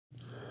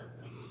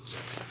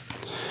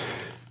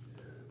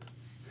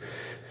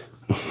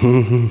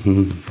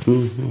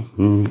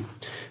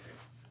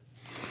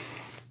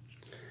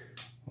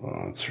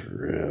Well, it's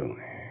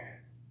really...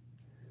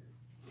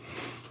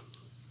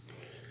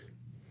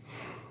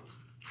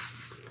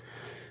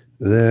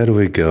 There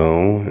we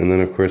go. And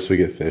then, of course, we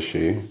get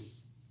fishy.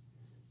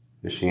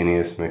 The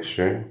sheeniest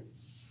mixture.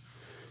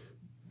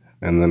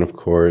 And then, of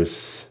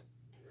course,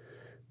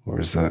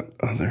 where's that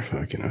other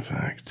fucking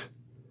effect?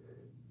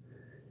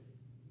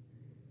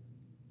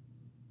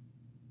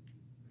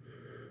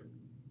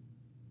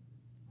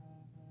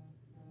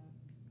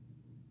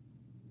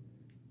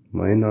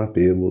 Might not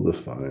be able to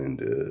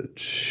find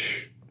it.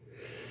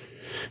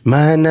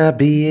 Might not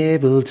be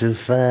able to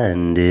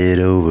find it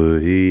over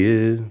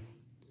here.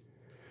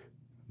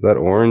 That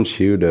orange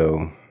hue,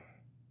 though.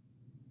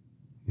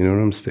 You know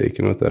what I'm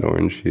staking with that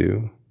orange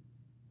hue?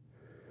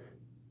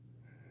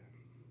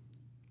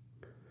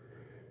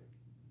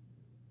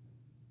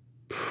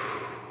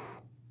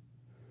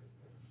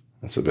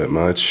 That's a bit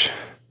much.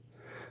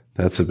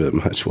 That's a bit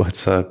much.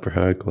 What's up,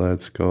 Brock?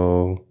 Let's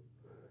go.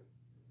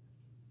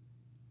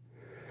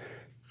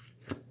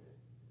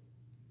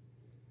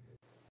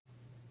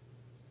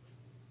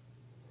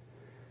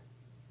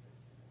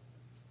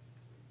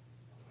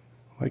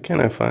 Why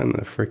can't I find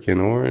the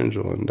freaking orange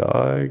one,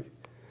 dog?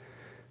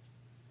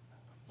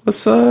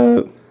 What's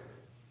up?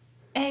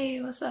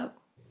 Hey, what's up?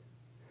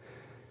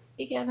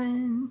 Hey,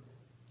 Kevin.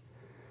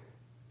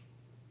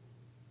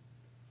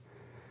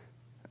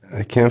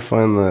 I can't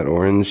find that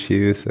orange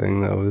hue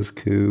thing. That was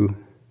cool.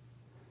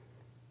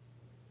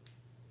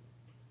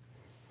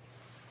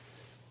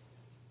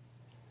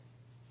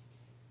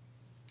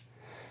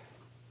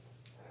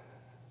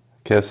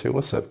 Kev's here.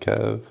 What's up,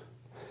 Kev?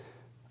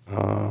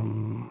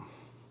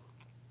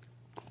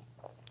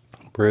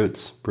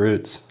 Brutes.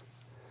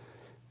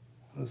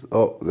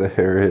 Oh,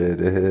 there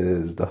it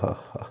is.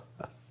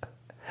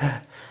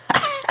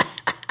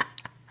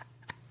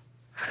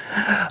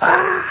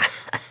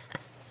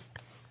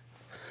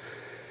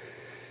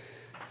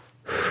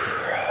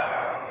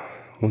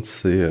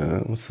 What's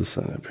the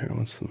setup here?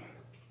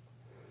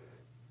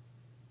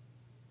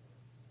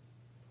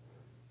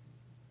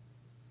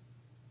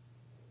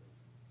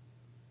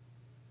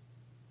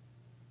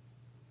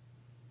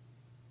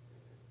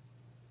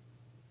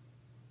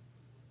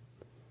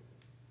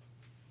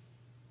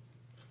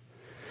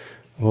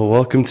 Well,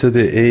 welcome to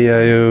the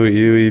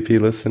Aeiou EP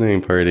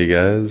listening party,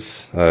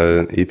 guys.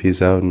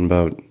 EP's out in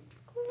about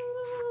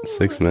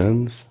 6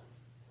 minutes.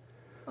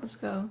 Let's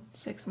go.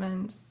 6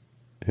 minutes.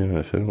 Yeah,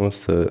 if anyone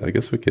wants to, I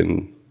guess we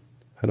can.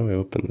 How do I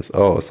open this?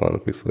 Oh, it's not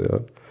officially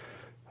up.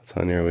 It's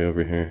on your way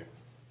over here.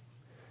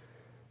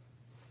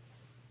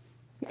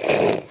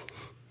 You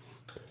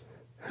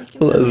can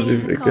put me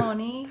in the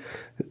coney.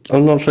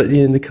 I'm not putting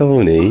you in the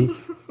coney.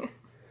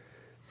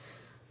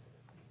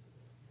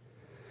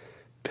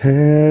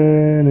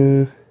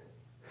 Panel.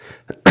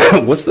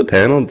 What's the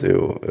panel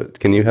do?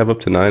 Can you have up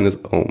to 9?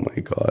 Oh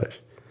my gosh.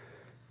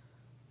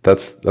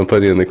 I'm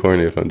putting you in the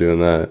corner if I'm doing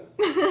that.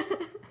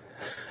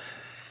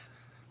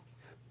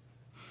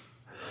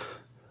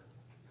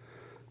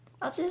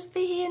 I'll just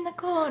be here in the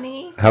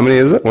corny. How many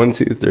is it? 1,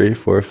 2, 3,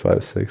 4,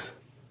 5, 6.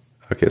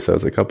 Okay, so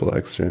it's a couple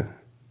extra.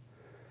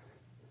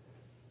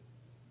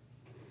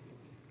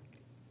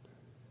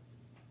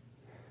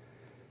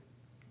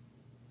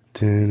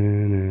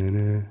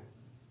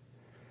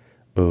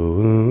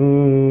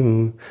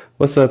 Oh,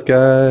 what's up,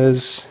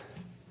 guys?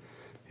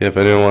 Yeah, if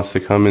anyone wants to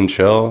come and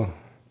chill,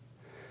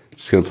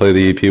 just gonna play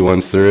the EP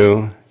once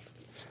through.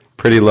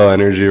 Pretty low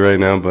energy right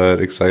now, but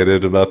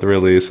excited about the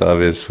release,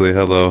 obviously.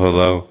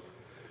 Hello.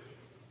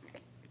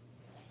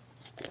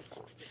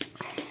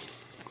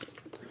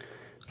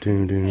 Hey,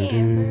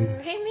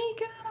 Amber. Hey,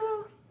 Miko.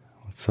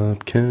 What's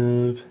up,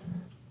 Kev?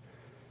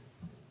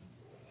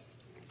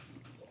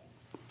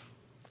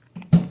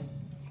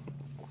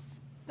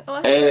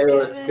 Hey,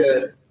 what's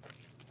good?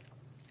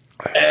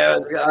 Hey,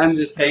 I'm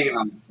just hanging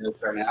on the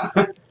fence right now.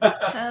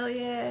 Hell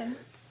yeah.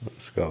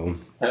 Let's go.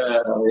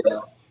 Yeah.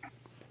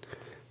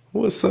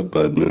 What's up,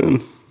 bud,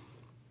 man?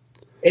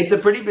 It's a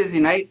pretty busy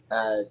night.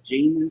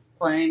 Gene is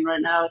playing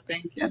right now, I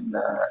think, and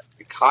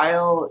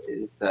Kyle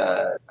is,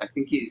 I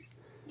think he's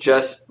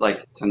just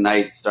like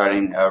tonight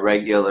starting a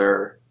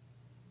regular,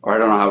 or I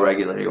don't know how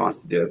regular he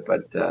wants to do it,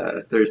 but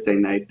a Thursday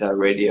night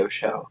radio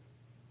show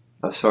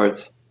of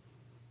sorts.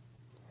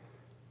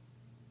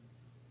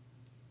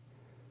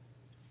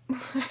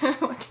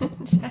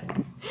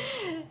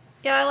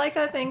 Yeah, I like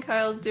that thing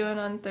Kyle's doing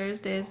on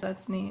Thursdays.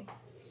 That's neat.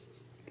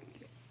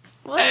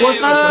 What's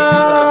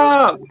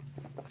up?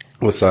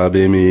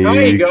 Wasabi Meeks.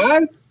 Hey,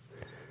 guys.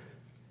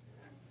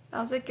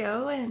 How's it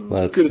going?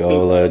 Let's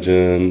go,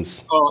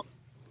 legends. Oh,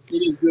 it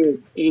is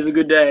good. It is a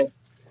good day.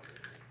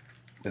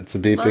 It's a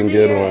beeping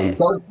good one. It's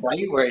so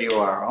bright where you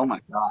are. Oh my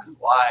God.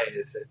 Why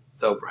is it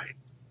so bright?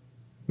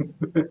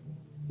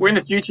 We're in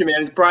the future,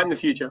 man. It's bright in the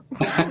future.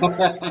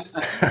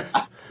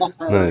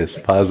 Nice,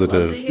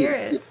 positive. Love to hear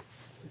it.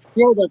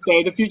 Yeah,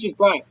 okay. The future's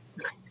bright.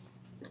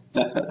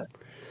 Hang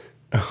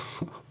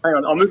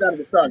on, I'll move out of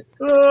the sun.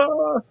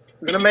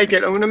 I'm gonna make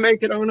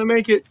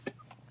it.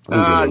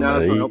 I'm gonna No,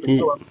 that's not make helping.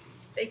 it.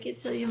 Fake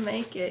it till you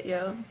make it,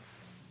 yo.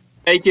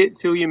 Take it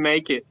till you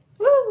make it.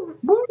 Woo!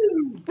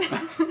 Woo!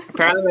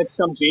 Apparently, like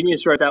some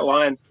genius wrote that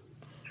line.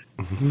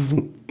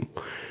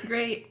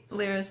 Great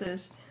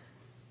lyricist.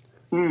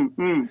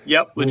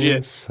 Yep,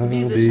 legit.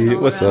 Musician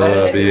Wasabi, all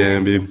around. wasabi,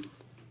 Ambi.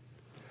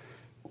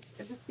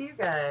 Good to see you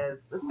guys.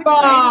 This is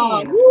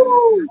Ah, exciting.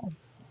 woo!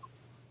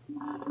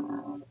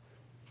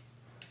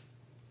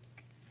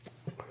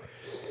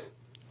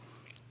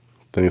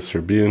 Thanks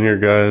for being here,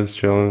 guys.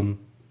 Chilling.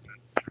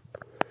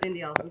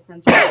 Cindy also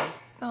sends her.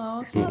 Oh,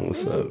 what's up,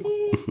 What's up?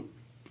 baby?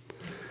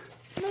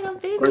 Little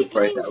baby Where's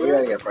Bryce at? We gotta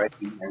angel. get Bryce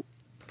in here.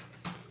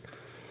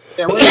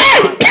 Yeah, what is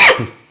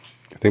that?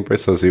 I think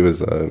Bryce says he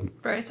was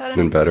Bryce had an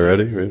in bed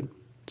already, excuse. right?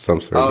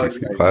 Some sort of Oh,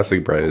 excuse. yeah.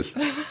 Classic Bryce.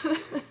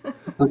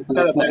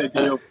 Not a better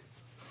deal.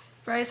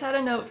 Bryce had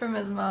a note from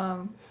his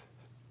mom.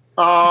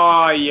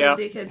 Oh, yeah.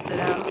 Says he could sit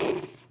out.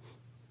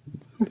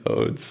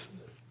 Oh, it's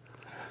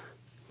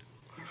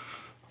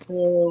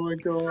Oh, my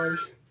gosh.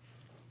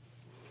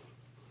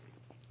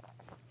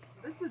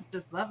 This is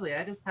just lovely.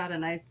 I just had a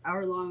nice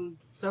hour-long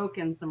soak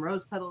in some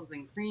rose petals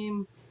and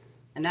cream,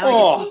 and now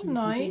Oh. I That's get to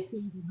nice.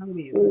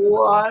 homies.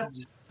 What?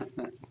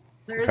 Hell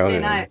Thursday yeah.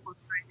 night or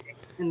Friday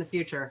in the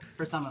future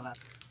for some of us.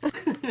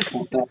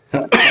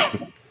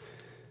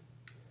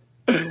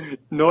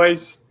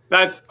 Noise.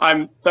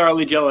 I'm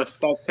thoroughly jealous.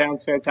 That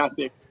sounds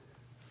fantastic.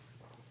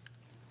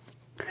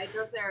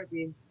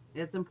 Hydrotherapy.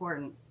 It's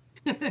important.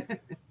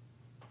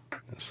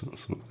 some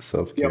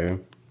self-care.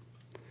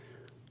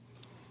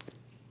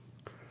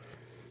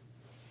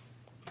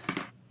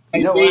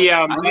 And You know the what?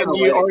 I'm that gonna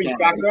new light a orange candle.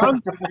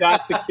 background,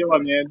 that's the killer,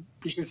 man.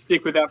 You should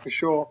stick with that for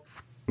sure.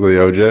 The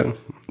OJ?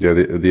 Yeah,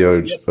 the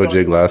OJ, Yep.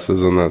 OJ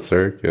glasses on that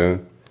circ, yeah.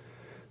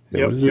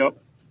 Yeah, what is it? Yep.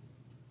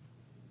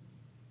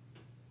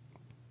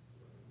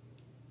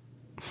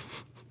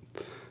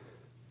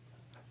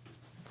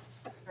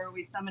 Are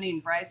we summoning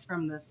Bryce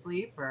from the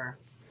sleep, or?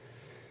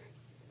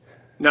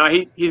 No,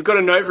 he's got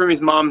a note from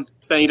his mum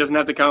saying he doesn't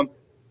have to come.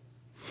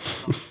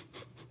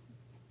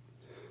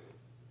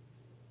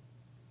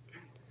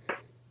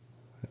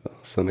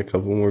 Send a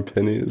couple more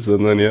pennies,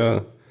 and then,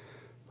 yeah.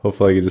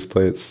 Hopefully I can just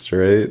play it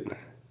straight.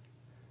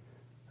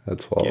 At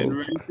 12. Getting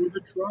ready for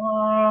the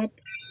drop.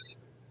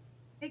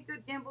 Hey,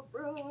 good gamble,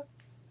 bro.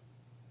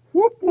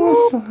 Whoop, whoop.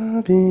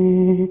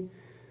 Wasabi.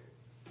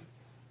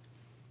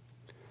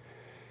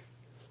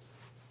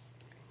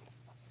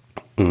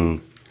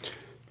 Mm.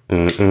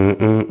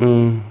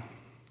 Mm.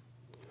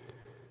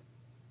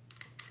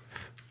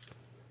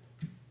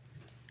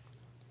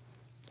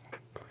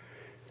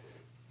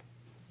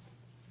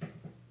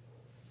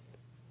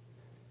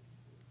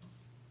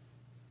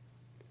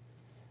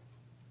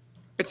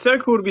 It's so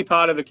cool to be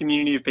part of a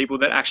community of people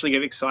that actually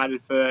get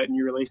excited for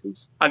new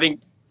releases. I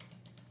think,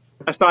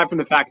 aside from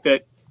the fact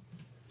that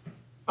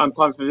I'm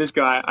pumped for this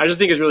guy, I just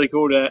think it's really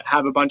cool to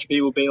have a bunch of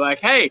people be like,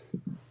 hey,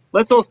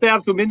 let's all stay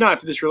up till midnight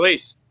for this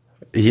release.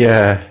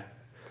 Yeah.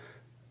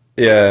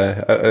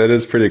 Yeah, it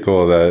is pretty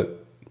cool that,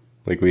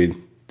 like, we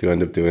do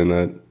end up doing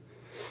that.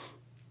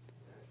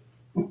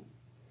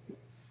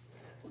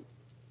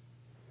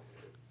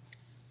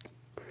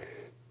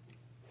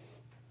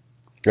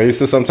 I used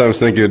to sometimes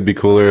think it would be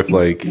cooler if,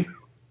 like,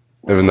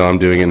 even though I'm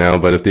doing it now,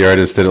 but if the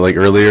artist did it, like,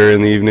 earlier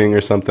in the evening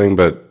or something,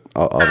 but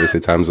obviously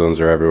time zones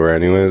are everywhere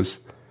anyways.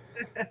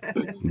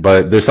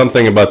 But there's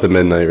something about the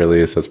midnight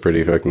release that's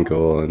pretty fucking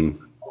cool and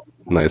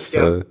nice to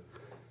have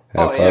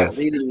Oh yeah, fun.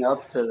 leading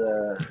up to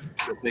the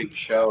big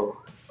show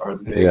or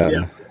the big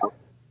Yeah.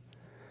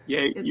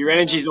 Yeah, your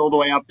energy's all the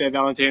way up there,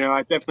 Valentino.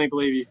 I definitely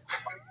believe you.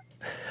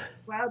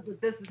 Wow, that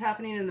this is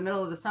happening in the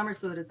middle of the summer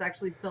so that it's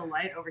actually still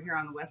light over here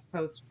on the West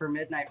Coast for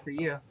midnight for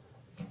you.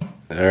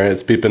 All right,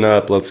 it's peeping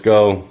up. Let's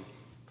go.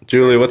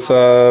 Julie, what's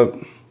up?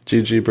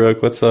 GG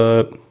Brooke, what's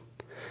up?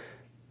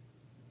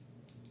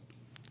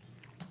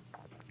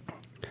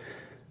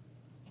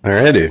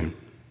 Alrighty.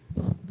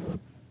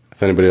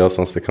 If anybody else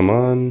wants to come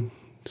on,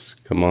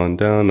 just come on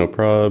down, no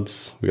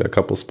probs. We got a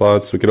couple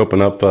spots. We could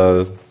open up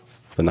the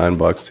 9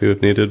 box too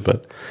if needed,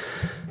 but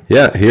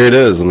yeah, here it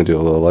is. Let me do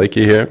a little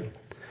likey here.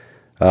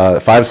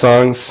 5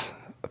 songs,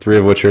 3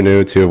 of which are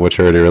new, 2 of which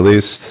are already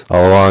released.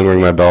 All Along, Ring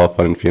My Bell,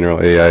 Fun Funeral,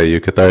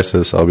 Aeiou,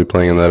 Catharsis. I'll be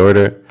playing in that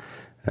order.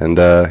 And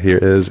here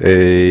is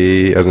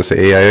I was going to say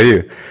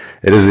Aeiou.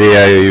 It is the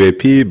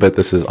Aeiou AP, but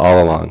this is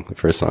All Along, the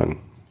first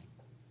song.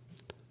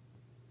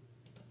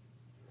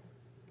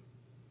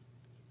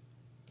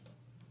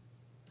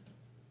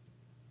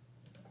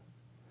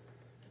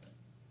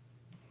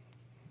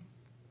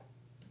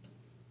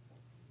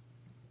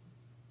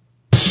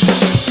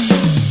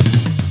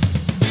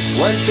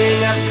 One thing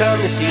I've come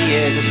to see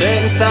is a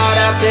certain thought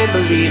I've been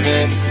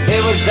believing.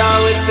 It was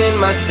all within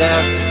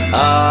myself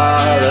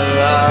all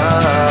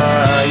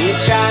along. You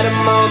tried to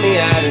mold me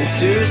out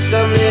into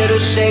some little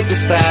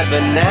shapeless cloud,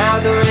 but now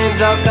the rain's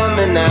all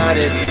coming out,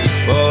 it's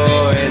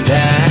pouring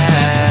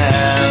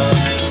down.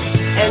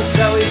 And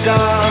so we've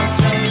gone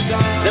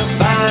to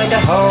find a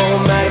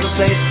home out of a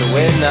place that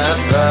we're not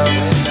from.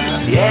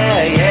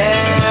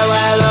 Yeah,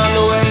 while on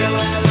the way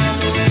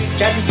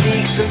tried to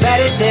seek some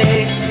better days.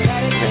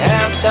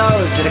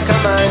 that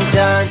come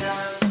undone.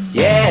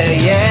 Yeah,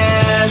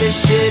 yeah,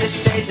 this shit is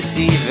straight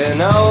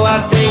deceiving. Oh,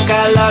 I think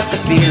I lost the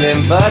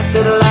feeling, but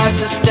through the loss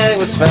of strength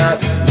was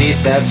found. At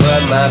least that's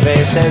what my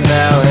brain says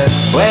now. And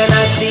when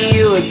I see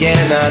you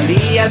again on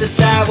the other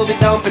side, well, we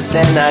don't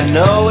pretend. I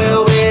know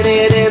we'll win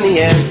it in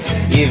the end,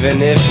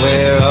 even if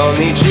we're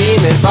only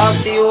dreaming.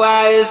 Faulty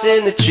wires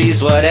in the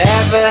trees,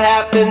 whatever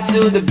happened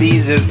to the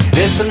bees? Is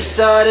this some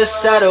sort of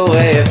subtle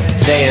way of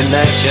saying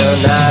that you're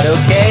not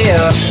okay?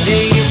 Or do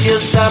you feel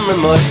some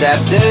remorse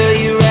after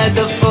you read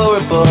the full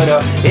report?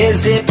 Or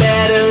is it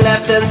better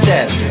left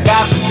unsaid?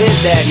 God forbid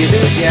that you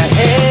lose your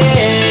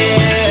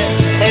head.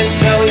 And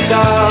so we've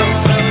gone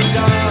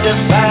to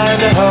find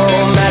a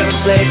home out of a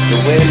place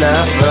that we're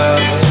not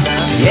from.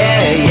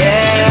 Yeah,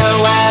 yeah,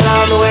 while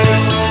on the way,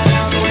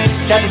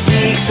 try to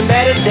seek some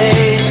better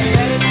days,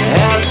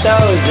 help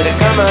those that have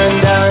come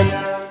undone.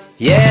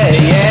 Yeah,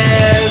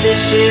 yeah, this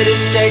shit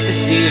is straight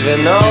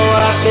deceiving. Oh,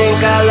 I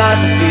think I lost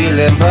the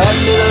feeling, but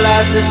through the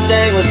loss of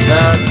strength was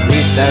found. At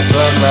least that's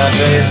what my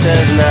brain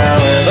says now.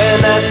 And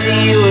when I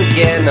see you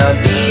again on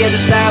the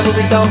other side, well,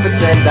 we don't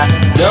pretend. I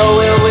know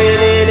we'll win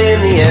it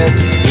in the end,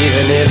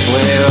 even if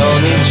we're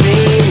only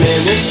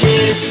dreaming. This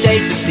shit is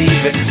straight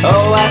deceiving.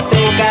 Oh, I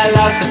think I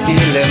lost the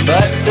feeling,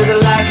 but through the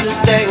loss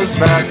of strength was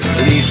found.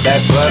 At least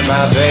that's what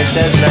my brain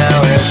says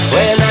now. And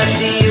when I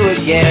see you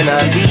again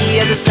on the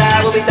other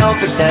side, well, we don't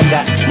pretend.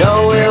 I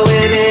know we'll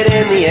win it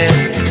in the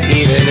end,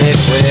 even if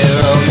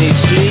we're only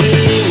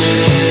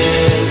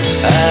dreaming.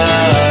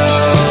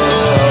 Oh,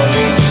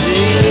 only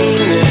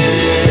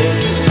dreaming.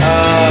 Oh,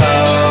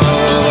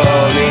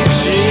 only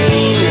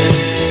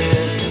dreaming.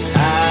 I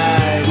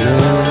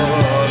know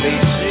only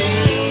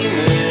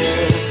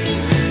dreaming,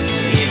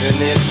 even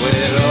if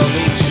we're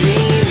only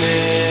dreaming.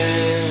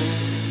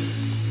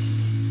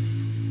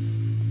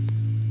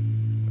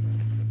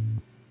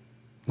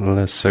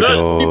 Let's go.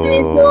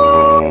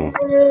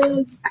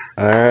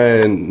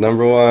 Alright,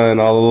 number one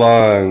all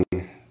along.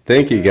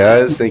 Thank you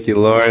guys. Thank you,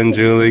 Lauren,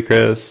 Julie,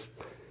 Chris,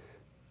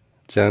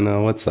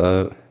 Jenna, what's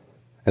up?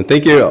 And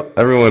thank you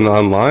everyone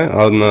online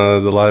on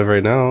the live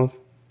right now,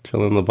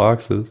 chilling in the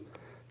boxes.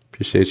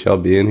 Appreciate y'all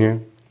being here.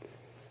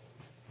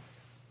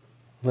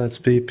 Let's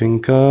beep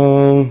and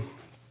go.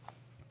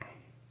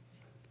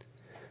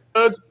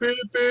 Let's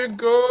beep and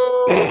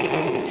go.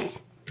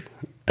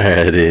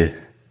 Alrighty.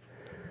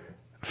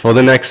 For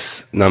the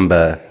next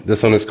number,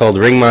 this one is called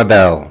Ring My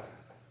Bell.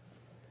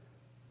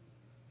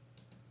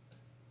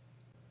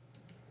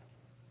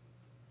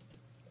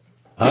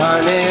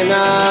 On and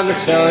on the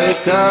story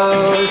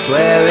goes,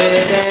 where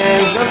it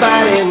ends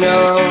nobody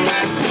knows.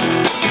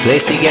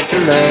 Place you get to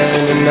learn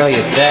to know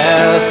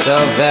yourself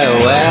so very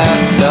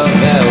well, so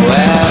very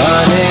well.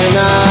 On and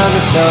on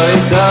the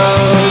story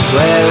goes,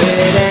 where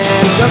it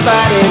ends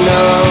nobody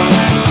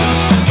knows.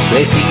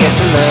 Place you get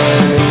to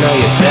learn to know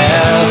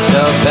yourself so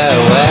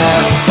very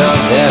well, so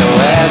very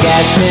well.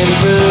 Gashed and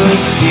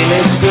bruised,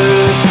 feeling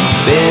screwed,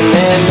 been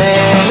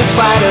there, it's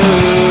quite a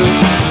route.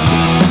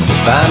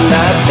 If I'm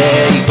not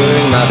there, you could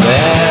ring my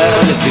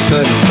bell. If you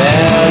couldn't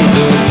tell, you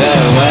do it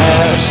very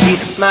well.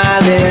 She's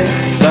smiling,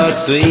 so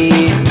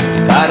sweet.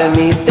 Part of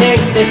me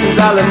thinks this is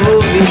all a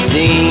movie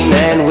scene,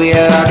 and we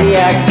are all the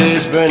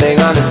actors burning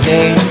on the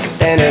stage,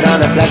 standing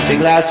on a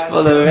plexiglass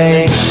full of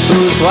rain.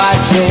 Who's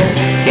watching?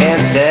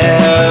 Can't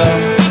tell.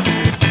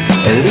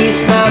 At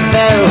least not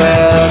very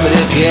well. But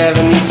if you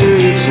ever need to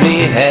reach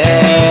me,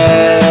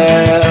 hell,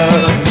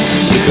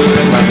 you could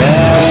ring my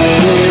bell.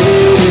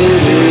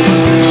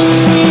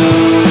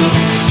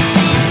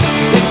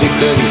 You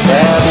couldn't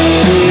tell me,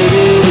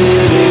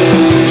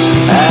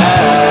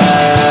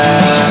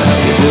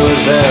 you do it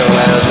very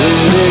well,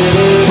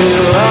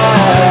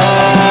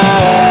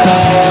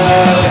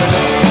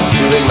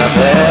 you ring my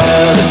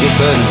bell if you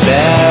couldn't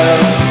tell.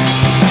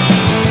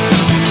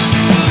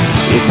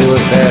 You do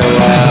it very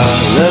well.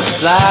 Looks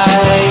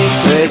like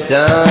we're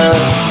done.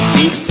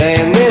 Keep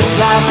saying this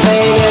life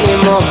ain't any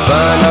more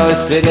fun. Always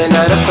spitting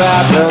out a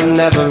problem,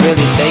 never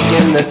really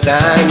taking the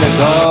time to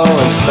go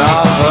and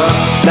solve them.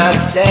 Not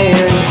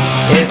saying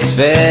it's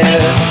fair,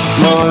 it's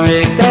more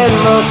rigged than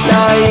most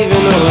are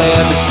even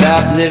aware. But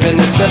stop living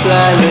this so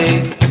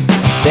blindly,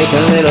 take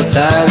a little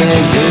time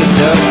and do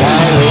so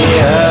kindly.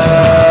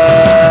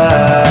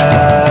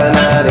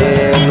 Not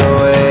in the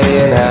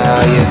way and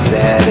how you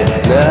said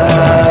it, no.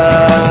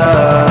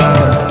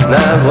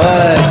 Not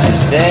what you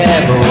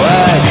said, but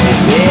what you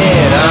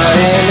did. On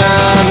and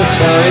on the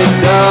story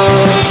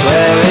goes,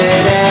 where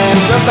it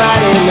ends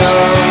nobody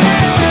knows.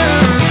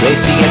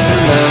 Place you get to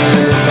learn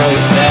to know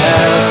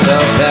yourself so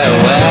very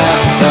well,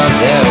 so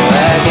very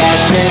well.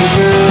 Gashed and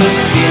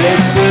bruised,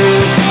 feeling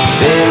screwed,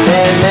 been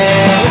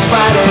there, it's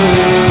quite a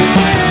route.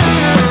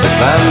 If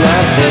I'm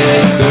not there,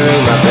 you could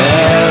ring my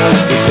bell.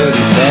 If you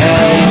couldn't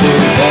tell, you do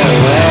it very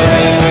well.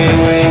 Ring, ring,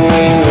 ring,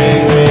 ring, ring,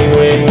 ring,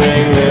 ring,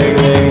 ring, ring,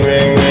 ring,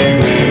 ring,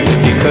 ring. If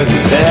you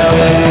couldn't tell,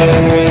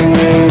 ring, ring,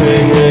 ring,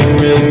 ring, ring,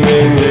 ring,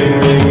 ring, ring,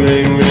 ring,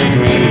 ring, ring,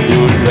 ring, do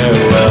it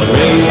very well.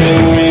 Ring,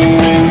 ring, ring,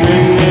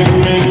 ring, ring,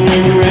 ring, ring, ring,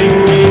 ring,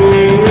 ring,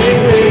 ring,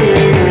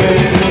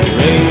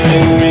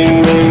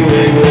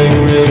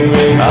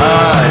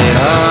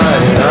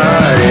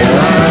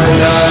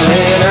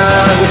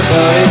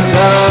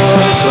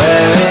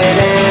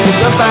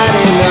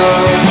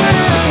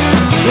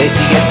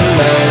 you get to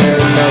learn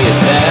to know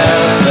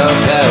yourself so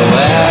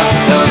farewell,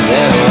 so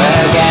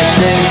farewell.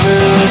 Gashed and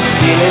bruised,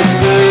 feeling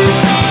screwed,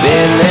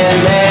 been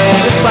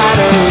there, it's wide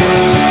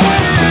open.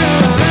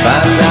 If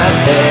I'm not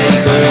there, you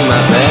could ring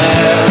my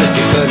bell. If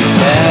you couldn't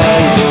tell,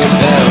 you do it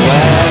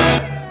farewell.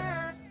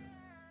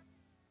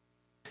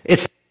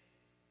 It's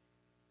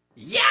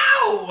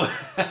Yow!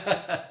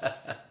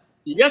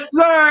 Yes,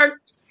 sir.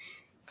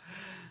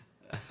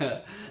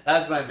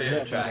 That's my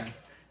favorite track.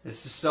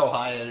 It's just so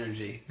high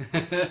energy.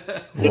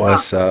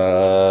 What's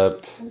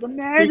up?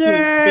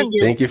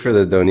 Thank you for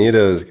the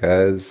Donitos,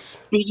 guys.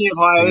 Speaking of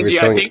high Thank you for energy,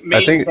 I showing- think me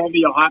I think- and Kevin are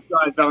your hype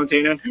guys,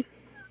 Valentino.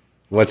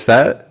 What's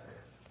that?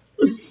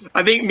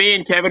 I think me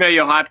and Kevin are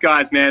your hype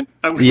guys, man.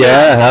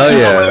 Yeah, hell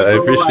yeah. I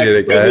appreciate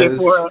it, guys.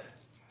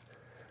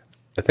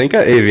 I think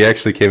AV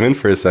actually came in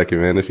for a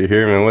second, man. If you're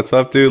here, man, what's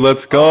up, dude?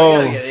 Let's Oh, go.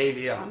 we gotta get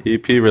AV on.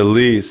 EP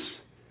release.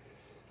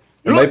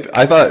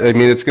 I thought, I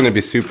mean, it's going to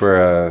be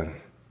super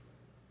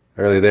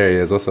early. There he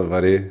is. What's up,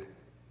 buddy?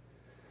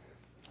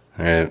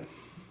 All right.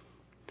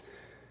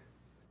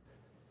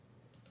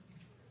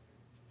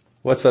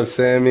 What's up,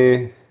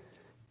 Sammy?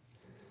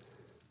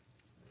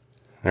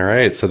 All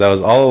right, so that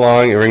was All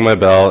Along, Ring My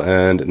Bell,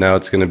 and now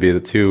it's going to be the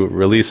 2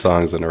 release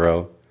songs in a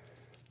row,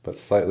 but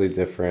slightly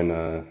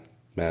different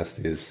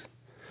masties.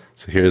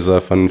 So here's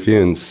Fun and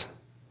Funes.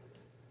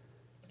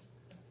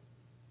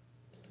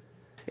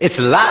 It's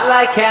a lot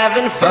like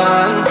having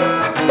fun,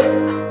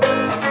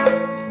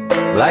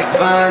 like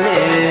fun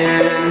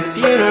in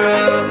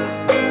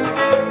funeral.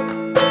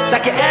 It's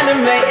like an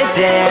animated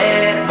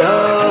dead,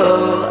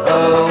 oh,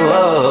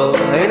 oh,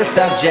 oh, ain't a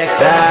subject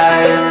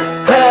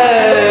I've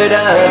heard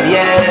of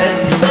yet.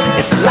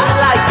 It's a lot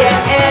like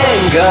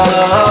getting go,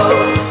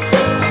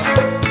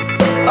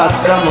 or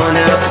someone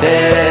out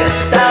there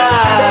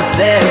stops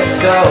their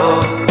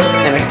soul.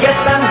 And I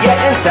guess I'm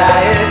getting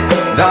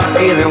tired, not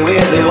feeling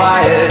weirdly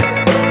wired.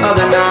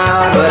 Other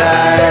now, but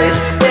I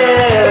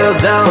still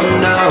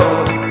don't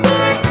know.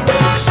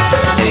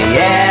 And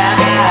yeah,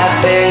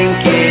 I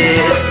think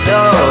it's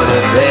sort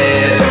of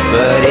there,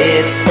 but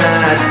it's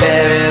not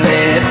fair, and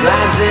it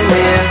blinds and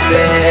it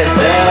bears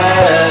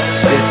up.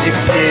 This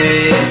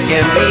experience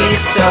can be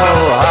so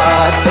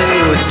hard to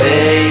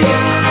take,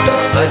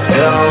 but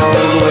don't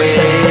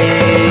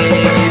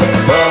wait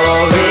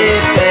for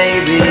it,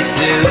 baby,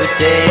 to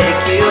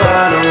take you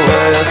on a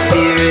world,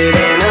 spirit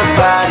in a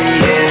body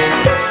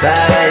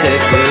inside a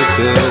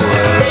cuckoo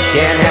world.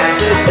 Can't have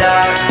the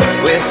dark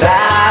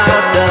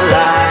without the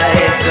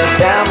light, so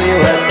tell me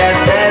what that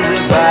says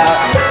about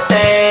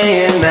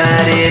day and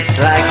night. It's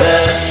like the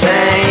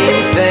same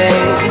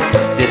thing,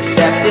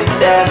 deceptive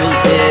devils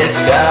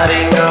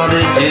discarding all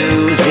the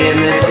dues in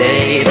the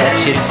day that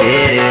you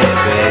didn't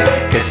pay.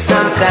 Cause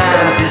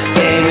sometimes this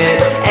game,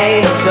 it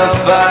ain't so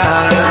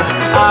fun,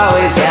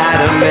 always got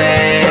a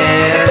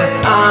man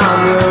on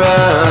the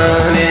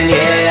run. And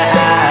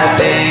yeah, I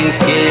think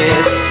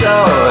it's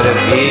sort of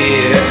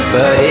here,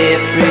 but it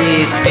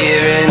breeds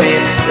fear and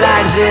it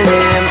blinds and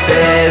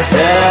impairs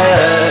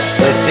us.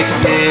 This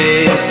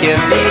experience can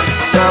be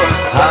so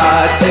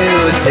hard to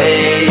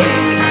take,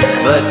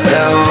 but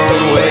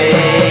don't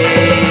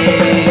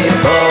wait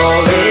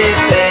for it,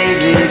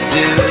 baby,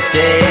 to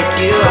take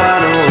you on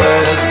a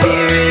world,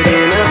 spirit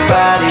in a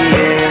body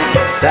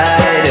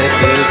inside a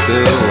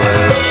cuckoo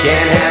world.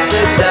 Can't have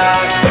the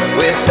dark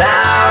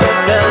without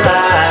the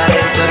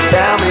light, so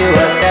tell me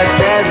what that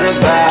says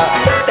about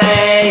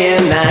day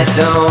and night.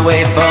 Don't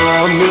wait for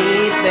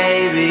me,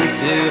 baby,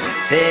 to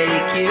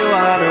take you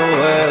on a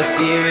world,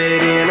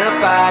 spirit in a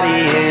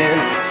body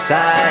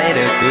inside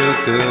a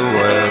cuckoo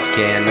world.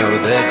 Can't know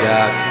the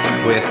dark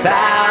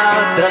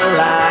without the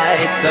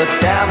light, so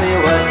tell me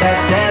what that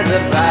says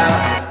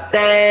about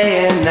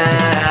day and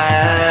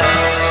night.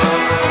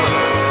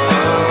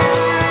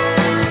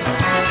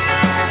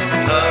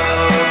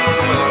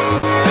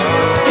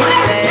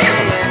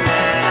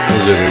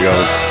 How's it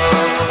going?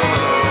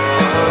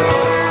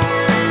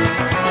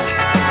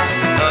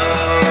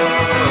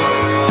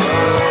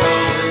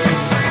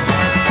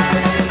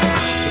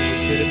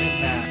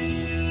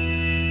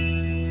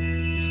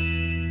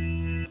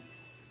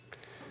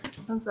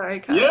 I'm sorry,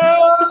 Kyle.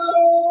 Yeah.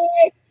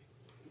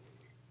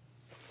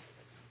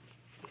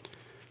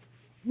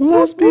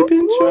 Let's be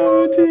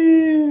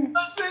Jody.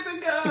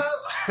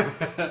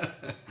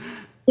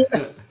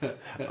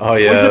 Oh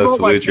yeah, that's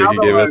the loot trick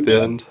you gave at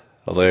the end.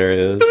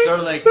 Hilarious. Sort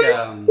of like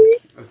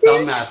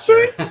Thumb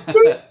Master.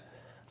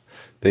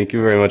 Thank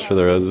you very much for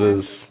the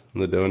roses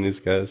and the donies,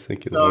 guys.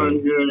 Thank you. So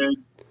good.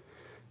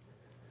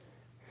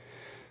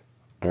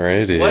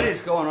 Alrighty. What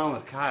is going on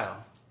with Kyle?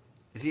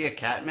 Is he a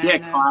cat man Yeah,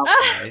 now? Kyle.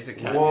 Yeah, he's a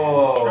cat man.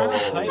 Whoa. Trying to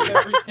hype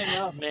everything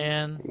up,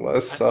 man.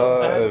 What's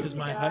Because up?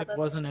 my hype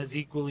wasn't as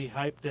equally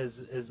hyped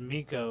as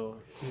Miko,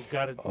 who's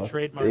got a Oh,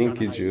 trademark thank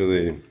on you, hype.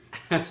 Julie.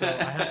 So I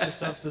have to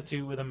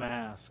substitute with a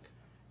mask.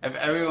 If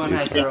everyone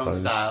has their own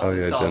style, Oh,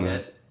 yeah, it's all Jenna.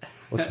 good.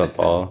 What's up,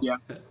 Paul? Yeah.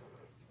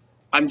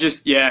 I'm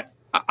just, yeah.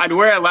 I'd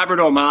wear a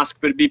Labrador mask,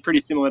 but it'd be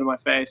pretty similar to my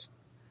face.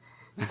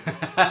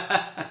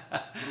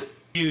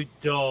 You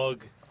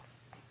dog.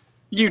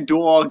 You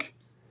dog.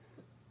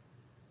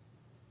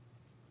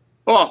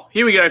 Oh,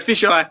 here we go,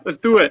 fisheye. Let's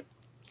do it.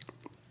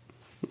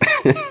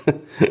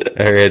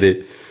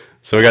 Alrighty.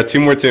 So we got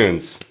 2 more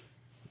tunes.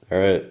 All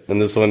right.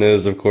 And this one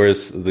is, of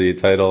course, the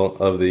title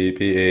of the EP,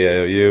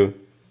 Aeiou,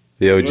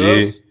 the OG,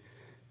 Yes.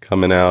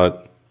 coming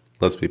out.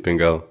 Let's peep and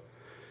go.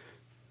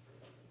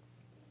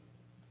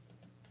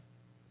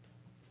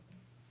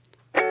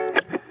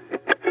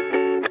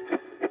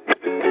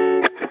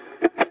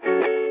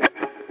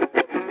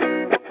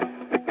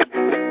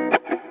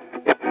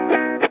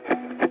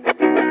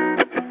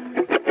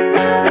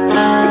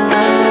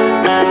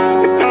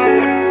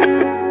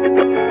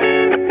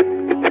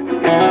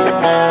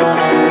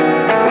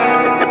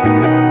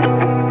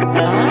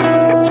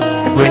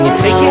 When you're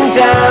taking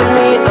down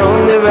the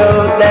only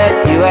road that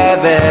you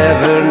have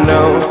ever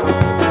known,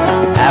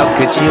 how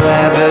could you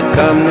ever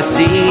come to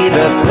see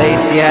the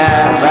place you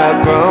have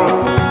outgrown?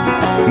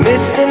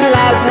 Mist and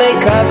lies may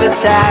cover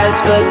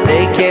ties, but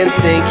they can't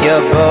sink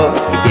your boat.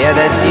 Yeah,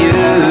 that's you.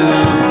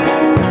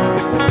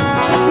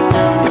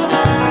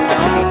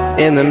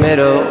 In the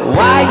middle,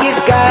 why you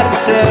gotta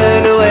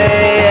turn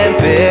away and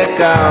pick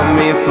on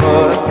me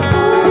for?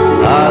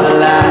 All the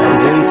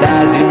lies and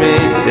ties you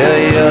made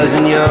are yours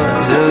and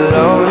yours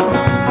alone.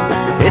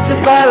 It's a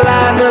fine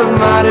line of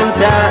modern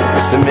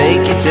times to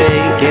make you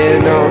take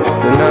it on,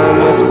 and I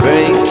must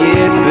break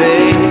it,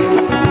 babe,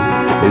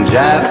 and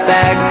drive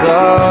back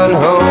on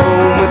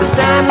home with the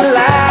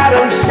sunlight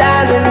on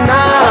shining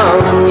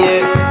on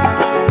you.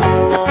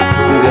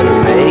 I'm gonna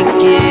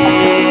make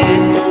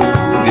it,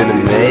 I'm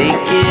gonna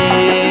make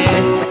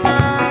it,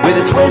 with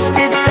a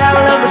twisted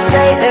soul of a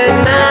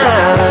Satan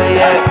now,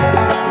 yeah.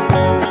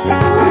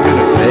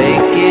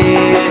 Fake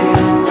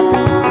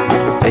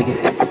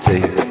it till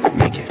you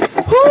make it.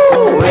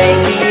 Woo!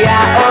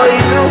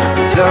 Aeiou,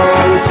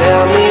 don't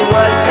tell me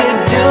what to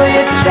do.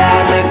 You're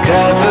trying to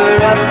cover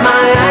up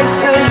my eyes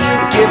so you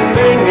can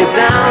bring me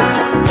down.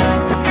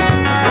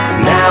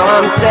 Now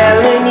I'm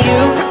telling you,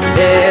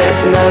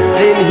 there's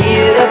nothing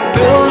here to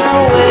prove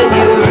when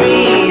you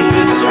read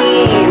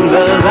between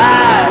the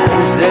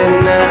lines.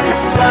 And that's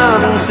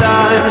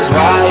sometimes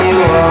why you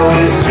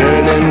always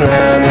turning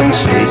around and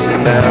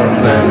chasing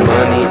down that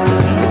money.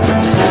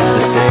 Just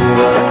a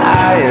single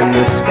eye in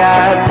the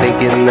sky,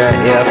 thinking that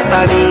you're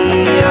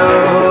funny.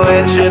 Oh,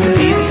 it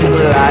repeats two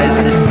lies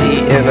to see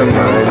in a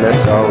mind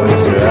that's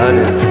always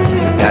running.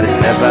 Gotta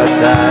step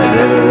outside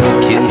and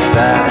look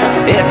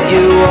inside if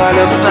you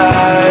wanna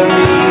find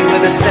me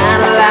with a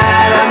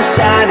satellite I'm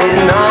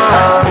shining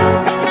on.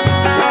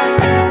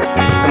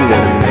 I'm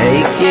gonna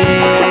make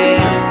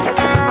it,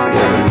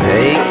 gonna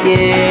make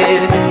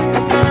it,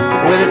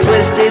 with a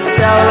twisted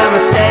soul I'm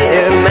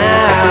saying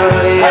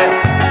now,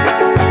 yeah.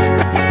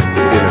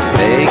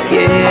 Fake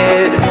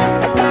it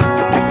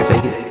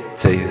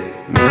till you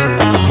make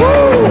it.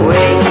 Woo!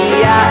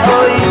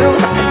 Aeiou,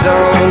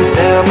 don't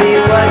tell me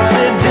what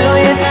to do.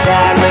 You're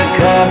trying to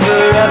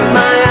cover up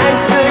my eyes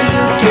so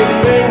you can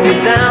bring me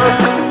down.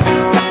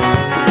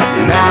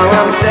 Now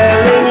I'm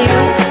telling you,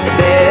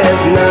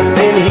 there's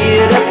nothing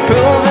here to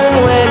prove. And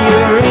when you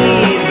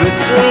read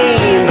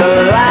between the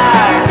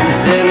lines,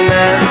 and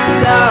that's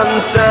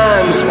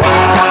sometimes why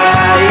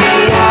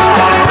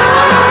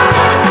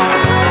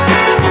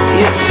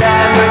you're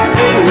trying to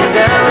bring me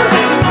down,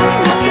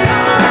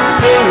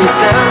 bring me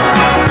down.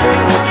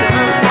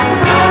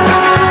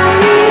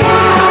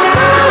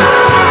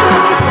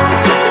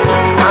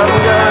 I'm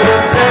gonna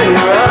turn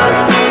you around,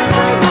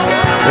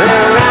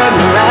 around,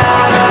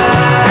 around.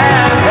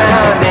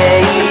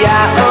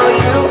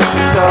 Aeiou,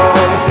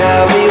 don't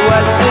tell me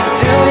what to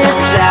do.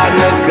 You're trying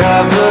to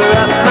cover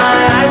up my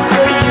eyes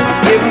so you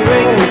can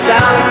bring me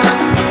down.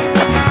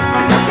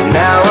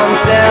 Now I'm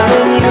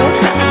telling you,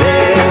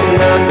 there's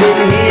nothing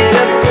here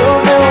to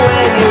prove. And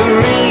when you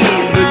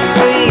read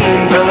between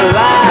the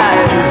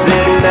lines,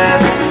 and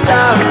that's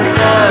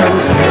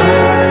sometimes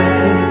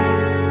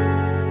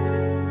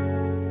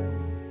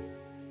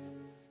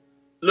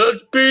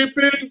Let's peep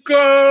and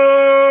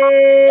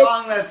go.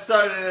 Song that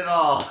started it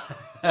all.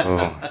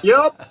 Oh,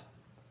 Yep.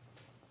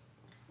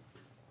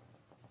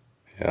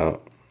 yeah.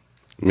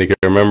 Mika,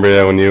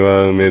 remember when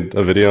you made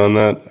a video on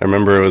that? I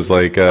remember it was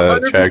like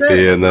track 100%.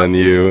 B, and then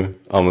you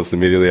almost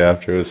immediately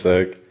after was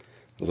sick.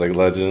 It was like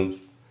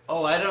Legends.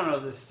 Oh, I don't know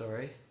this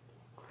story.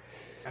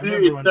 I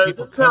remember when So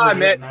people this is how I covered it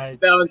met and I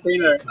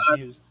Valentino. was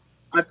confused.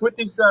 I put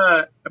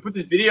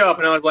this video up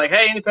and I was like,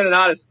 hey, independent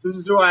artist, this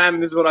is who I am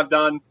and this is what I've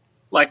done.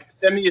 Like,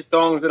 send me your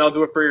songs and I'll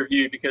do a free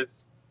review,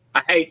 because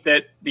I hate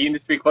that the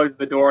industry closes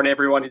the door on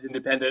everyone who's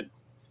independent.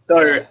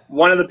 So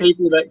one of the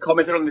people that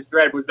commented on this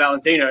thread was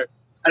Valentino.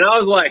 And I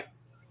was like,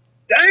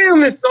 damn,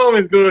 this song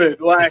is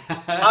good. Like,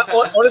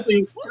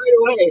 honestly, straight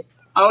away,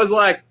 I was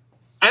like,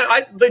 and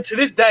like, to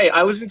this day,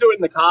 I listen to it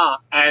in the car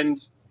and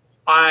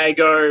I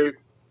go,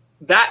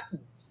 that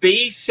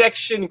B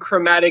section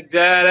chromatic,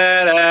 da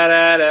da da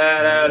da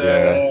da da.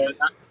 Yeah.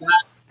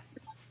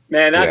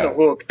 Man, that's Yeah. a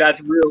hook.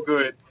 That's real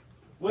good.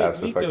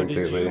 Wait, Miko, did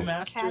Absolutely. you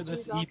master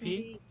this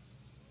EP?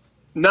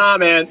 Nah,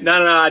 man, no,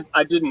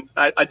 I didn't.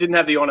 I didn't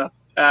have the honor.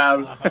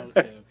 Okay,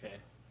 okay.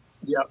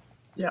 Yeah.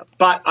 Yeah,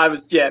 but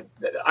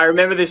I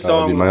remember this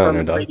That'd be song my from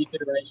honor, the dog. previous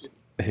iteration,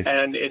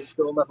 and it's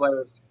still on my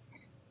playlist.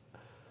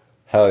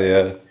 Hell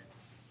yeah.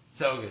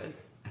 So good.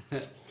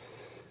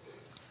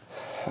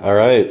 All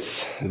right,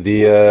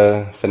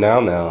 the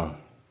finale now.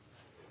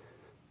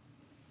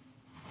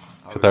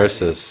 Are we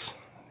Catharsis.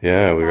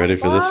 Yeah, we ready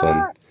for this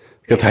one?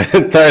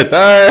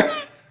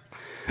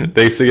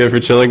 Thanks again for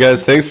chilling,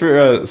 guys. Thanks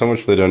for so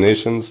much for the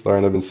donations.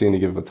 Lauren, I've been seeing you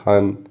give a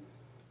ton.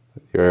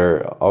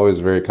 You're always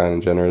very kind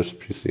and generous.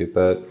 Appreciate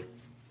that.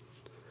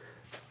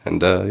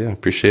 And yeah,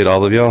 appreciate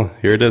all of y'all.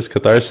 Here it is,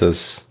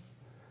 Catharsis.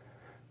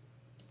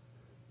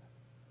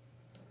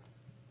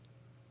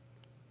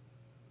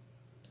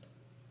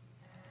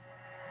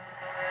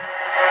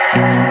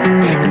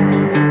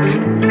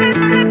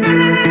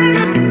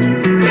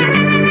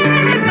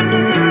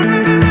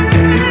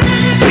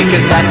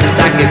 Catharsis,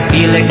 I can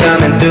feel it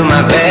coming through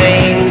my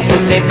veins. The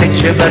same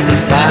picture, but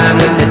this time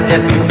with a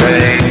different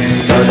frame.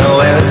 Don't know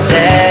where it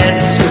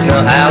sets, just know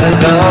how it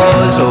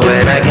goes. But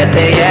when I get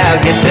there, yeah,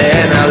 I'll get there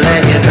and I'll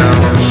let you know.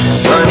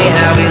 Funny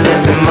how we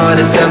listen more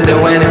to something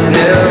when it's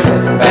new,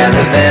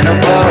 rather than a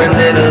boring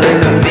little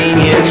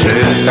inconvenient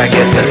truth. I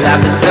guess a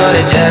life is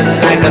sorta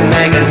just like a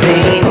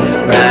magazine,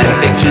 writing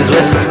pictures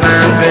with some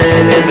fine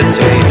print in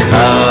between.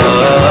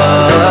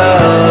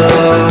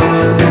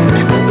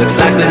 Looks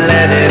like we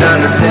landed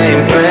on the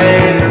same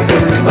frame.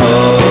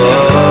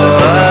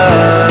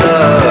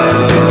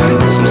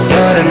 Some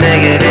sort of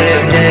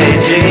negative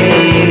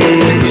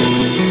daydream.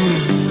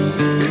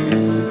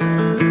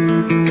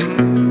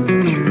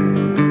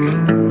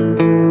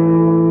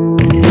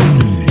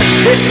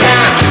 This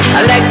time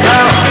I let go,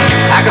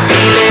 I can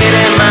feel it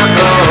in my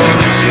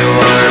bones. You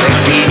wanna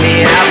keep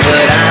me out,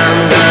 but I'm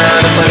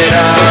gonna put it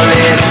all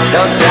in.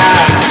 Don't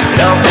stop,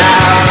 don't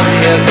bow,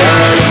 you're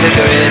gonna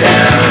figure it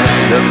out.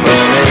 The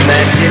moment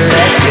that you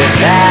let your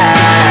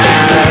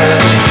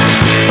time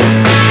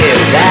get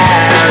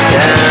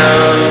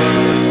downtown.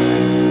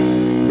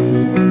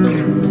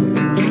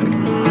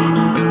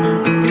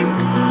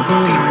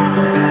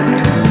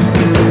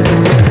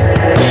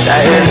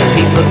 Tired of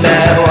people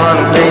that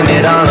wanna blame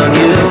it all on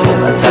you.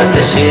 I toss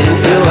that shit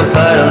into a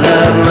puddle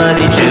of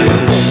muddy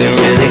juice. Ain't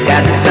really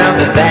got the time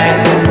for that.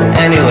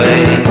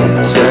 Anyway,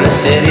 just gonna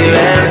sit here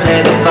and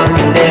play the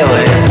fucking day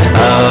away.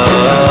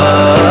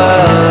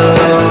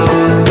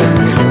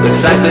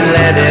 Looks like we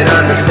landed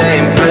on the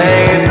same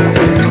frame.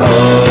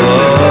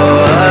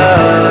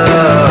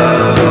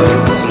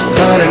 Some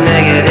sort of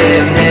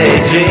negative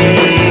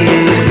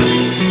daydream.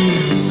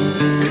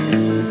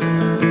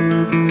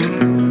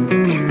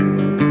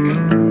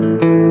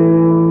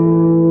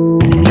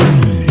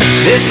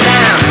 This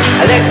time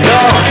I let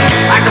go,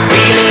 I can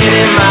feel it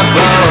in my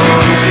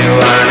bones. You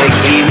wanna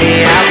keep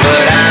me out,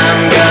 but I'm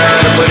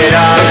gonna put it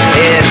all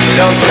in.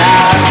 Don't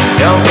stop,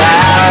 don't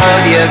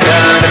bow, you're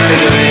gonna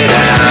figure it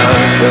out.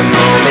 The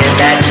moment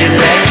that you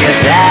let your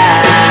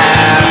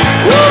down.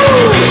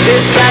 Woo!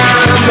 This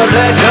time I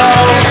let go,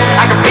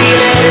 I can feel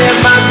it in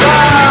my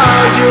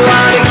bones. You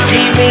wanna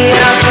keep me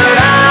out, but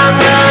I'm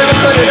gonna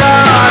put it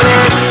all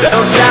in.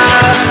 Don't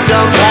stop,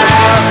 don't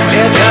bow,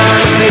 you're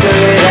gonna figure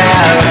it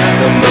out.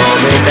 The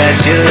moment that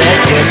you let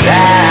your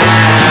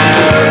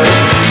down,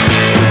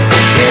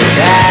 get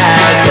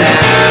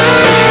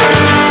downtown.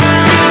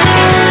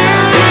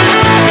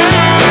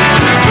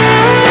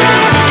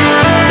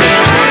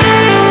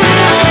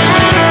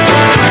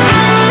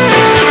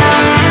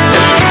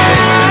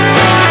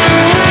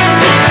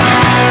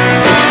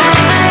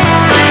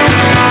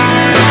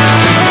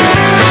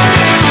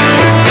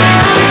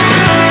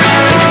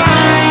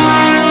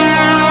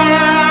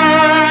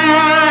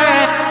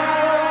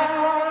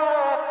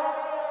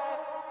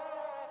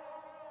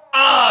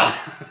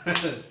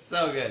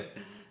 So good.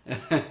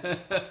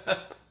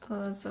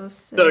 Oh, that's so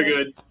sick. So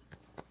good.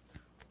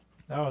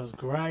 That was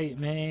great,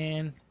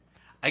 man.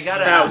 I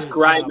gotta That was ask.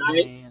 great, Good job,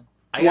 mate. man.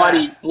 I gotta Bloody,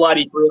 ask.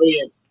 bloody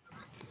brilliant.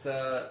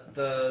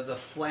 The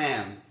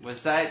flam,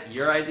 was that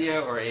your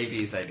idea or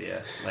AB's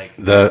idea? Like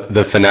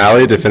The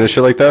finale to finish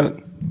it like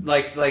that?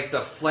 like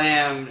the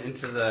flam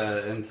into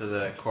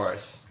the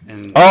chorus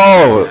and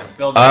Oh,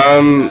 build up to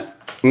that.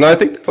 no, I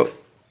think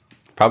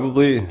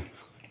probably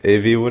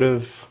AV would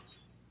have.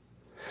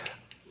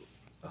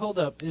 Hold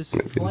up, is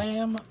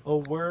flam a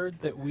word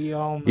that we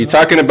all know? You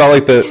talking about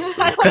like the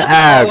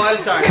Oh, I'm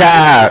sorry.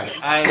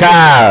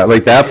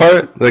 like that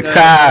part?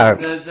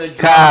 The the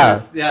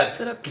drums, yeah,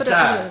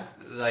 Da-da-da-da.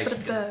 like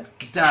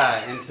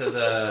Da-da-da. into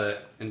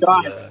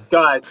Guys,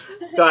 the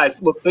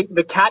guys, look,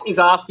 the cat is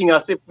asking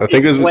us I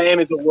think it if was flam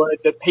is a word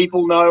that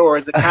people know or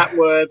is a cat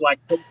word. Like,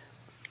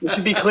 we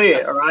should be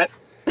clear, all right?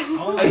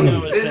 All I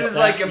know is This that is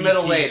like a that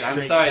middle EP eight.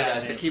 I'm straight sorry, catnip.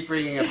 guys. I keep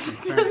bringing up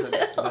these terms,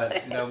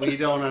 but no, we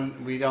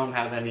don't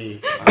have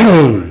any.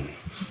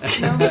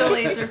 No middle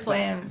aids or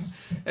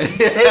flams.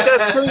 Take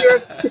us through your.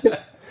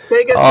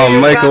 Take us Oh, through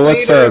your Michael, cat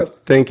what's leader. up?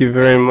 Thank you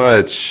very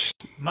much.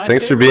 My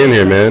Thanks for favorite being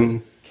here, is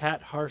man.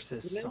 Cat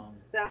Harsis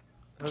song.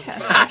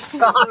 Cat It's horse.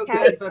 so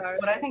good, but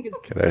what I think is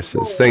Catharsis.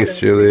 cool Thanks,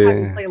 is every time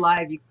you Julie. play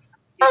live, you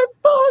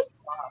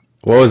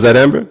What was that,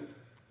 Amber?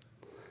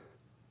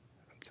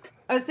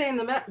 I was saying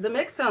the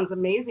mix sounds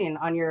amazing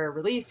on your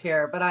release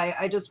here, but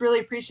I just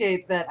really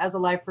appreciate that as a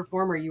live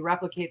performer, you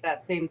replicate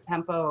that same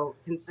tempo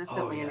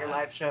consistently in your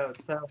live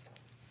shows. So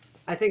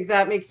I think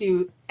that makes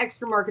you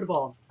extra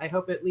marketable. I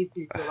hope it leads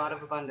you to a lot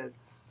of abundance.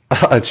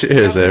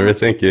 Cheers, Amber.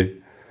 Thank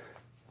you.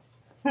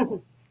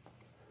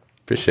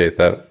 Appreciate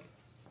that.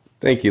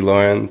 Thank you,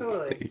 Lauren.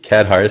 Totally. Thank you,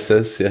 Cat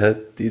Harsis. Yeah,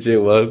 DJ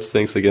Wubbs.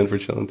 Thanks again for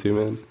chilling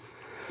too,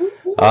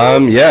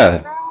 man.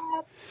 Yeah,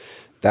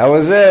 that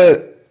was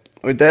it.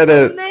 We did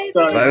it. Amazing.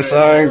 5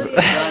 songs. We've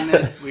done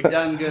it. We've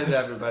done good,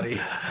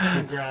 everybody.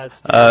 Congrats.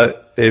 Dude.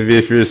 Avi,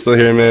 if you're still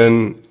here,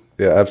 man,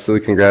 yeah,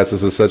 absolutely congrats.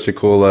 This was such a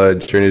cool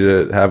journey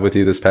to have with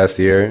you this past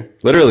year.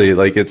 Literally,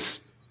 like it's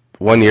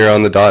 1 year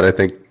on the dot, I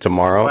think,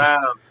 tomorrow.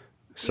 Wow.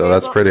 So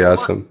that's pretty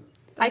awesome.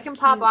 I can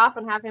pop off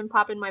and have him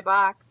pop in my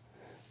box.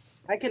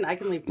 I can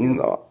leave too.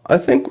 No, I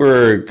think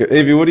we're good.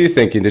 Avi, what are you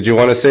thinking? Did you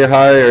want to say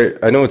hi? Or,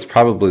 I know it's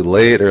probably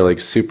late or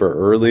like super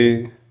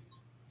early.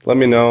 Let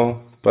me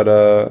know. But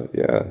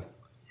yeah.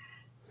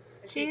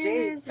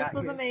 Cheers. This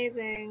was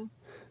amazing.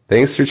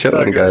 Thanks for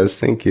chilling, guys.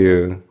 Thank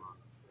you.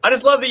 I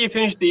just love that you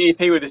finished the EP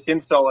with a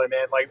synth solo,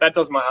 man. Like, that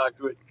does my heart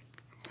good.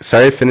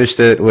 Sorry, I finished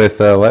it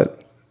with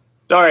what?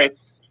 Sorry.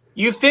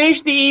 You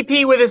finished the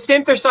EP with a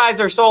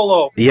synthesizer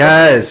solo.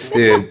 Yes,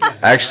 dude.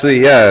 Actually,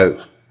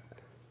 yeah.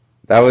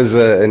 That was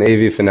an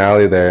AV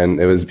finale there, and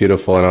it was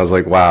beautiful. And I was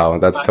like, wow,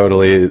 that's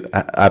totally,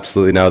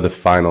 absolutely now the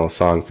final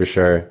song for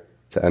sure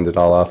to end it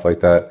all off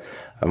like that.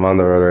 I'm on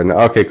the road right now.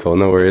 Okay, cool.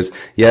 No worries.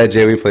 Yeah,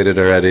 Jay, we played it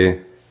already.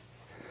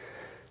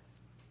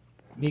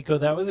 Miko,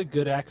 that was a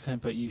good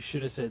accent, but you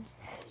should have said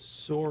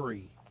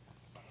sorry.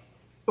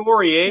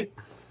 Sorry, eh?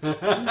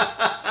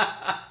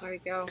 There we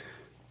go.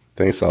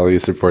 Thanks to all of you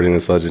supporting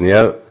this legend.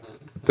 Yep.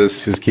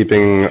 This is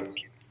keeping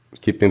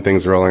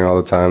things rolling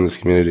all the time, this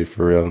community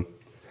for real.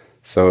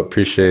 So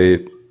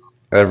appreciate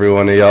every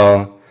one of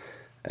y'all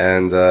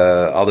and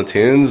all the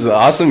tunes.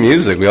 Awesome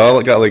music. We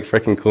all got like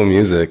freaking cool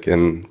music,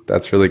 and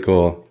that's really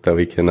cool that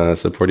we can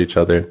support each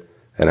other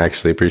and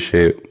actually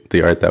appreciate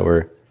the art that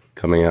we're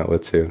coming out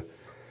with too.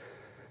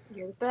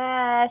 You're the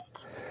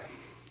best.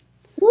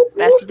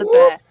 Best of the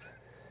best.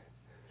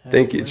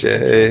 Thank you,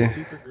 Jay.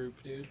 Super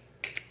group, dude.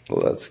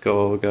 Let's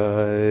go,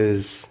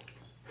 guys.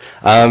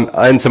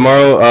 And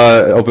tomorrow,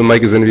 open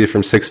mic is going to be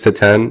from 6 to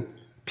 10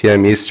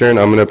 p.m. Eastern.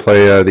 I'm going to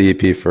play the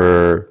EP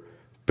for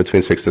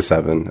between 6 to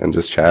 7 and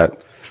just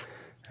chat.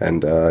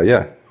 And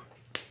yeah.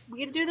 We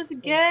get to do this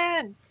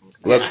again.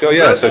 Let's go,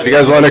 yeah. So if you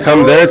guys want to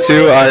come there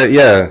too,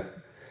 yeah.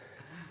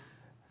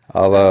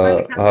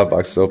 I'll have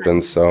boxes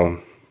open,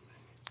 so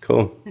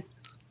cool.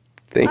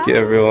 Thank you,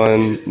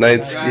 everyone.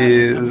 Night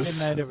skis.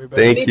 Good night,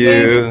 everybody. Thank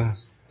you.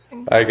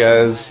 Bye,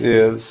 guys.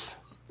 Yes.